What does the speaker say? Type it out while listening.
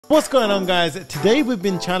What's going on, guys? Today we've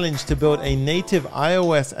been challenged to build a native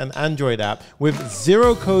iOS and Android app with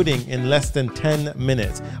zero coding in less than 10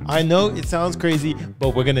 minutes. I know it sounds crazy,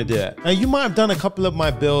 but we're gonna do it. Now, you might have done a couple of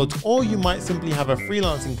my builds, or you might simply have a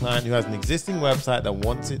freelancing client who has an existing website that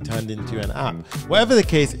wants it turned into an app. Whatever the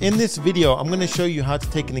case, in this video, I'm gonna show you how to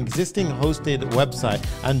take an existing hosted website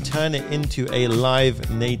and turn it into a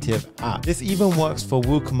live native app. This even works for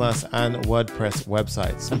WooCommerce and WordPress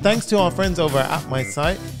websites. And thanks to our friends over at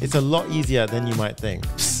AppMySite, it's a lot easier than you might think.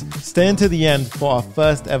 Stay until the end for our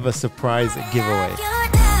first ever surprise giveaway.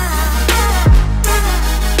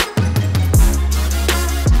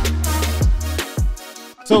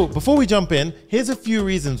 So before we jump in, here's a few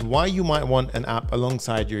reasons why you might want an app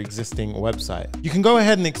alongside your existing website. You can go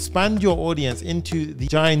ahead and expand your audience into the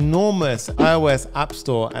ginormous iOS App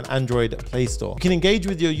Store and Android Play Store. You can engage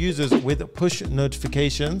with your users with push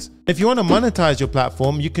notifications. If you want to monetize your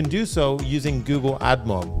platform, you can do so using Google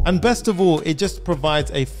AdMob. And best of all, it just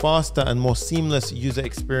provides a faster and more seamless user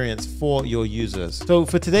experience for your users. So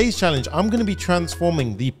for today's challenge, I'm going to be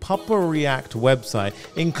transforming the Papa React website,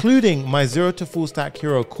 including my Zero to Full Stack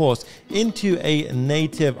Hero course, into a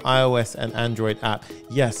native iOS and Android app.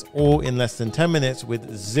 Yes, all in less than 10 minutes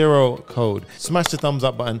with zero code. Smash the thumbs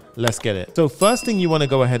up button. Let's get it. So first thing you want to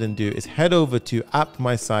go ahead and do is head over to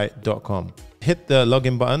appmysite.com. Hit the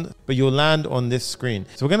login button, but you'll land on this screen.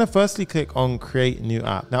 So we're going to firstly click on create new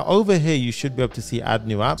app. Now over here, you should be able to see add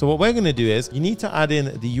new app. So what we're going to do is you need to add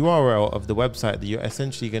in the URL of the website that you're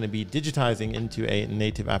essentially going to be digitizing into a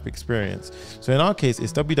native app experience. So in our case,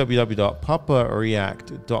 it's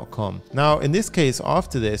www.papareact.com. Now in this case,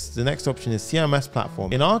 after this, the next option is CMS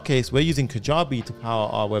platform. In our case, we're using Kajabi to power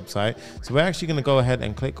our website. So we're actually going to go ahead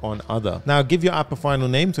and click on other. Now give your app a final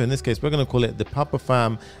name. So in this case, we're going to call it the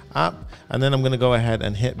PAPAFAM app, and then I'm going to go ahead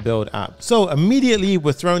and hit build app. So immediately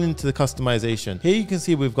we're thrown into the customization. Here you can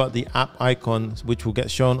see we've got the app icon, which will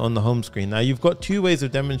get shown on the home screen. Now you've got two ways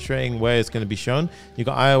of demonstrating where it's going to be shown. You've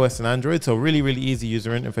got iOS and Android, so really easy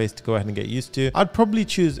user interface to go ahead and get used to. I'd probably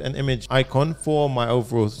choose an image icon for my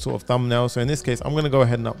overall sort of thumbnail. So in this case, I'm going to go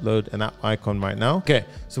ahead and upload an app icon right now. Okay,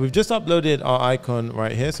 so we've just uploaded our icon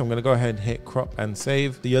right here. So I'm going to go ahead and hit crop and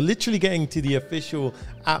save. So you're literally getting to the official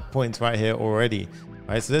app points right here already. All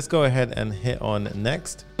right, so let's go ahead and hit on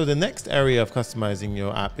next. So the next area of customizing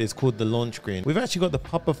your app is called the launch screen. We've actually got the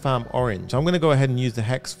PAPAFAM orange. So I'm going to go ahead and use the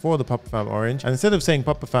hex for the PAPAFAM orange. And instead of saying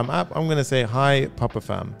PAPAFAM app, I'm going to say hi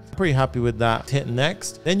PAPAFAM. Pretty happy with that. Hit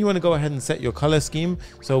next. Then you want to go ahead and set your color scheme.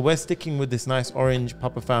 So we're sticking with this nice orange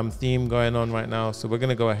PAPAFAM theme going on right now. So we're going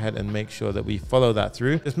to go ahead and make sure that we follow that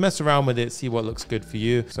through. Just mess around with it, see what looks good for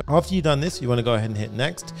you. So after you've done this, you want to go ahead and hit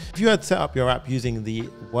next. If you had set up your app using the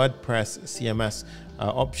WordPress CMS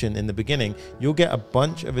option in the beginning, you'll get a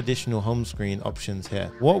bunch of additional home screen options here.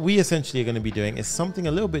 What we essentially are going to be doing is something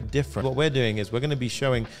a little bit different. What we're doing is we're going to be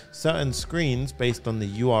showing certain screens based on the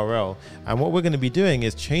URL, and what we're going to be doing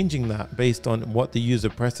is changing that based on what the user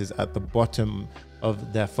presses at the bottom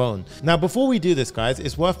of their phone. Now, before we do this, guys,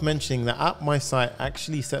 it's worth mentioning that AppMySite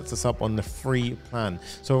actually sets us up on the free plan.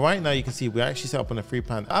 So right now you can see we're actually set up on a free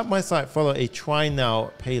plan. AppMySite follow a try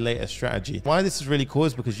now, pay later strategy. Why this is really cool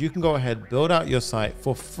is because you can go ahead, build out your site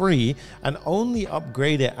for free and only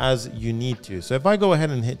upgrade it as you need to. So if I go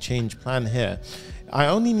ahead and hit change plan here, I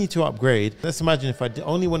only need to upgrade. Let's imagine if I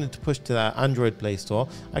only wanted to push to that Android Play Store,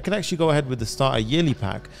 I could actually go ahead with the starter yearly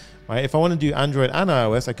pack. Right? If I want to do Android and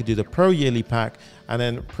iOS, I could do the Pro yearly pack, and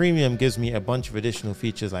then Premium gives me a bunch of additional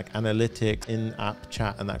features like analytics, in-app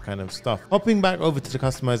chat, and that kind of stuff. Hopping back over to the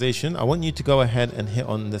customization, I want you to go ahead and hit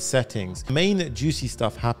on the settings. The main juicy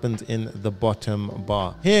stuff happens in the bottom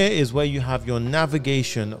bar. Here is where you have your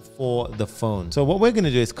navigation for the phone. So what we're going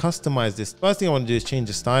to do is customize this. First thing I want to do is change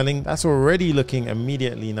the styling. That's already looking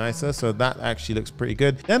immediately nicer, so that actually looks pretty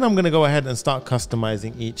good. Then I'm going to go ahead and start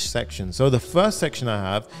customizing each section. So the first section I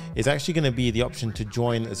have is actually going to be the option to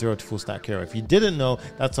join Zero to Full Stack Hero. If you didn't know,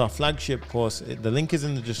 that's our flagship course. The link is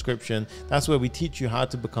in the description. That's where we teach you how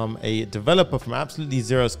to become a developer from absolutely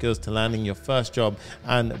zero skills to landing your first job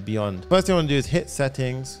and beyond. First thing I want to do is hit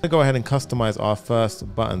settings. I'm going to go ahead and customize our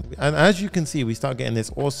first button. And as you can see, we start getting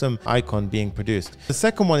this awesome icon being produced. The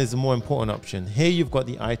second one is the more important option. Here you've got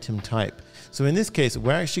the item type. So in this case,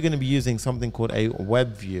 we're actually going to be using something called a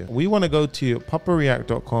web view. We want to go to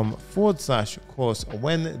papareact.com/course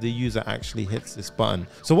when the user actually hits this button.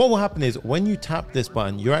 So what will happen is when you tap this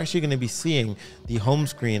button, you're actually going to be seeing the home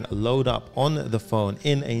screen load up on the phone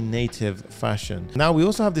in a native fashion. Now we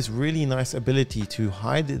also have this really nice ability to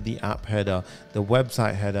hide the app header, the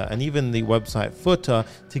website header, and even the website footer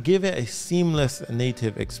to give it a seamless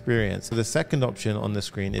native experience. So the second option on the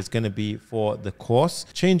screen is going to be for the course.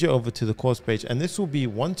 Change it over to the course page. And this will be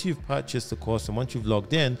once you've purchased the course and once you've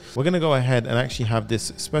logged in, we're going to go ahead and actually have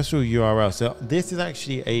this special URL. So this is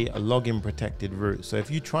actually a login protected route. So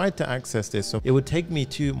if you tried to access this, so it would take me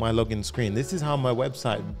to my login screen. This is how my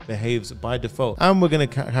website behaves by default. And we're going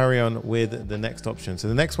to carry on with the next option. So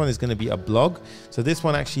the next one is going to be a blog. So this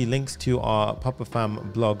one actually links to our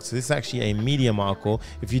PAPAFAM blog. So this is actually a Medium article.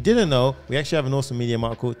 If you didn't know, we actually have an awesome Medium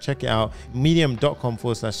article. Check it out,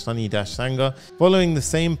 medium.com/sunny-sanga. Following the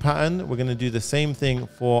same pattern, we're going to do the same thing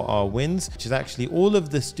for our wins, which is actually all of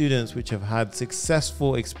the students which have had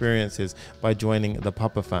successful experiences by joining the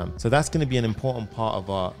PAPAFAM. So that's going to be an important part of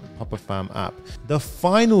our PAPAFAM app. The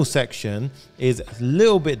final section is a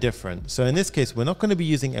little bit different. So in this case, we're not going to be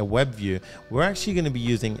using a web view. We're actually going to be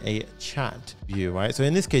using a chat view, right? So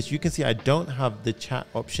in this case, you can see I don't have the chat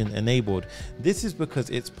option enabled. This is because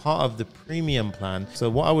it's part of the premium plan. So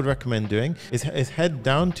what I would recommend doing is head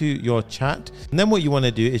down to your chat. And then what you want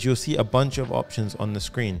to do is you'll see a bunch of options on the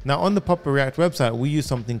screen. Now on the Papa React website, we use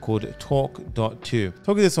something called talk.to.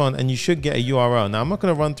 Talk this on and you should get a URL. Now I'm not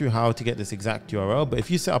going to run through how to get this exact URL, but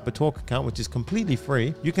if you set up a Talk account, which is completely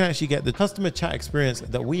free, you can actually get the customer chat experience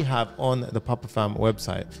that we have on the PAPAFAM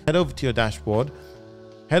website. Head over to your dashboard,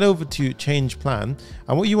 head over to change plan,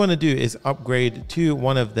 and what you want to do is upgrade to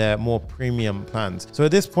one of their more premium plans. So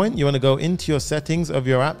at this point, you want to go into your settings of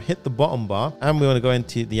your app, hit the bottom bar, and we want to go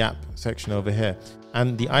into the app section over here.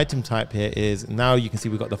 And the item type here is, now you can see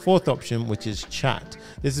we've got the fourth option, which is chat.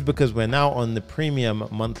 This is because we're now on the premium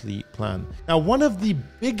monthly plan. Now, one of the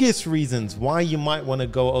biggest reasons why you might want to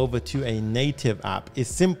go over to a native app is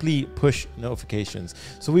simply push notifications.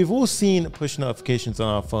 So we've all seen push notifications on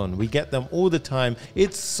our phone. We get them all the time.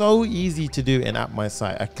 It's so easy to do in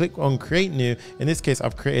AppMySite. I click on create new. In this case,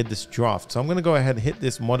 I've created this draft. So I'm going to go ahead and hit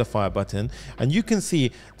this modifier button, and you can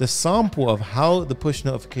see the sample of how the push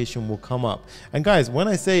notification will come up. And guys, when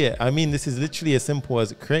I say it, I mean this is literally as simple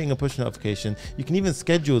as creating a push notification. You can even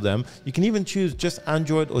schedule them. You can even choose just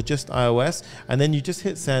Android or just iOS, and then you just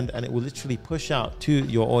hit send and it will literally push out to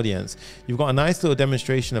your audience. You've got a nice little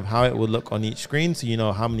demonstration of how it will look on each screen, so you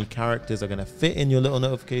know how many characters are going to fit in your little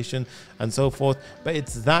notification and so forth. But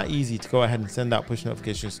it's that easy to go ahead and send out push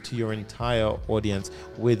notifications to your entire audience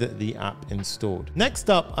with the app installed.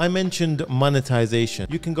 Next up, I mentioned monetization.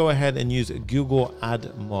 You can go ahead and use Google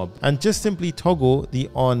AdMob and just simply toggle the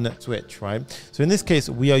on switch, right? So in this case,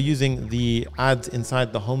 we are using the ads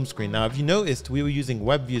inside the home screen. Now, if you noticed, we were using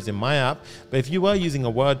web views in my app, but if you were using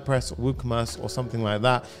a WordPress, WooCommerce or something like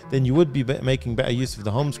that, then you would be making better use of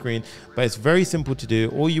the home screen. But it's very simple to do.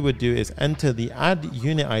 All you would do is enter the ad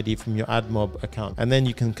unit ID from your AdMob account, and then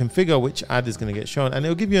you can configure which ad is going to get shown, and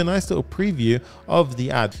it'll give you a nice little preview of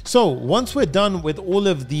the ad. So once we're done with all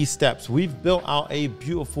of these steps, we've built out a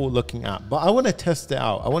beautiful looking app, but I want to test it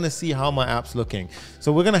out. I want to see how my app's looking.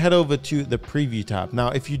 So we're going to head over to the preview tab. Now,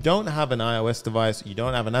 if you don't have an iOS device, you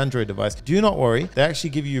don't have an Android device, do not worry. They actually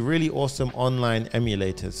give you really awesome online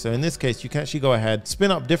emulators. So in this case, you can actually go ahead, spin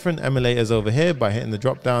up different emulators over here by hitting the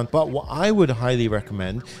drop down. But what I would highly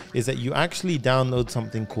recommend is that you actually download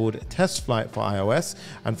something called TestFlight for iOS,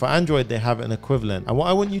 and for Android, they have an equivalent. And what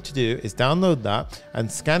I want you to do is download that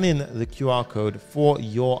and scan in the QR code for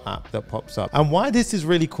your app that pops up. And why this is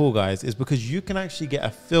really cool, guys, is because you can actually get a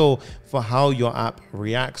feel for how your app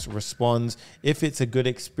reacts, responds, if it's a good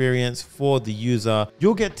experience for the user.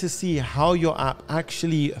 You'll get to see how your app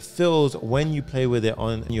actually feels when you play with it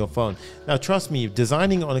on your phone. Now, trust me,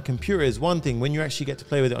 designing on a computer is one thing. When you actually get to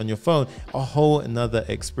play with it on your phone, a whole another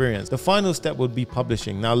experience. The final step would be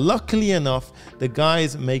publishing. Now, luckily enough, the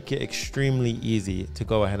guys make it extremely easy to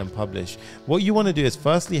go ahead and publish. What you want to do is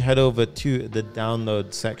firstly head over to the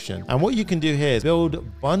download section. And what you can do here is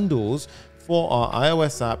build bundles for our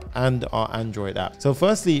iOS app and our Android app. So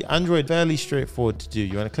firstly, Android, fairly straightforward to do.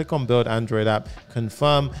 You want to click on build Android app,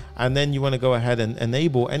 confirm, and then you want to go ahead and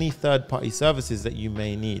enable any third-party services that you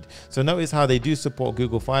may need. So notice how they do support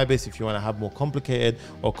Google Firebase if you want to have more complicated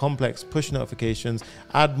or complex push notifications,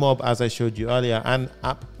 AdMob as I showed you earlier, and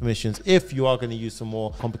app permissions if you are going to use some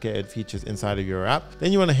more complicated features inside of your app.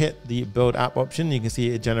 Then you want to hit the build app option. You can see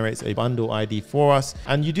it generates a bundle ID for us,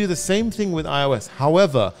 and you do the same thing with iOS.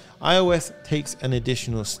 However, iOS takes an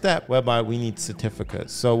additional step whereby we need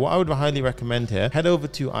certificates. So what I would highly recommend here, head over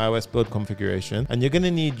to iOS build configuration, and you're going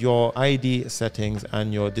to need your ID settings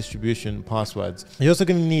and your distribution passwords. You're also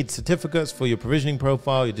going to need certificates for your provisioning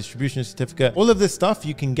profile, your distribution certificate. All of this stuff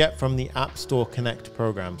you can get from the App Store Connect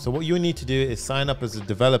program. So what you need to do is sign up as a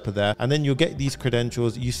developer there, and then you'll get these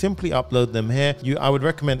credentials. You simply upload them here. I would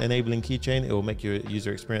recommend enabling keychain. It will make your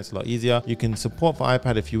user experience a lot easier. You can support for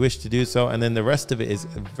iPad if you wish to do so, and then the rest of it is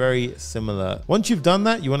very very similar. Once you've done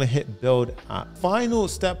that, you want to hit build app. Final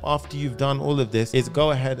step after you've done all of this is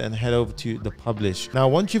go ahead and head over to the publish. Now,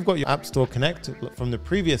 once you've got your App Store Connect from the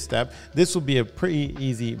previous step, this will be a pretty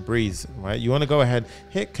easy breeze, right? You want to go ahead,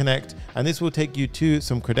 hit connect, and this will take you to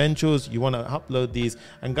some credentials. You want to upload these,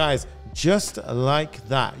 and guys, just like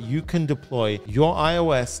that, you can deploy your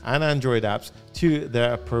iOS and Android apps to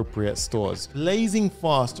their appropriate stores. Blazing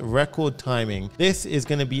fast, record timing. This is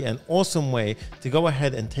going to be an awesome way to go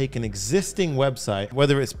ahead and take an existing website,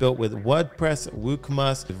 whether it's built with WordPress,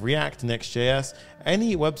 WooCommerce, React, Next.js,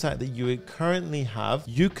 any website that you currently have,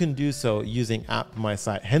 you can do so using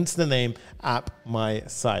AppMySite, hence the name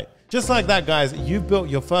AppMySite. Just like that, guys, you've built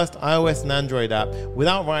your first iOS and Android app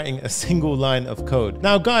without writing a single line of code.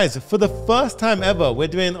 Now, guys, for the first time ever, we're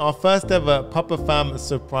doing our first ever PAPAFAM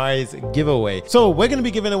surprise giveaway. So we're going to be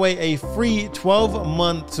giving away a free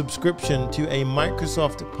 12-month subscription to a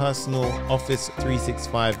Microsoft Personal Office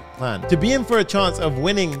 365 plan. To be in for a chance of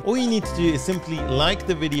winning, all you need to do is simply like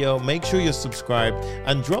the video, make sure you're subscribed,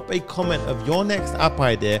 and drop a comment of your next app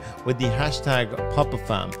idea with the hashtag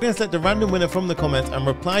PAPAFAM. We're going to select a random winner from the comments and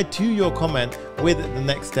reply to your comment with the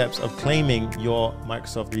next steps of claiming your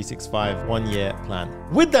Microsoft 365 1-year plan.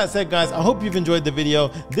 With that said, guys, I hope you've enjoyed the video.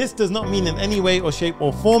 This does not mean in any way or shape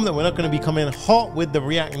or form that we're not going to be coming hot with the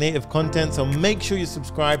React Native content, so make sure you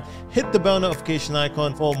subscribe, hit the bell notification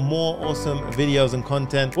icon for more awesome videos and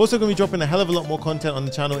content. We're also going to be dropping a hell of a lot more content on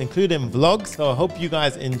the channel, including vlogs, so I hope you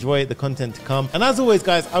guys enjoy the content to come. And as always,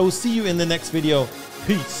 guys, I will see you in the next video.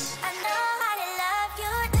 Peace.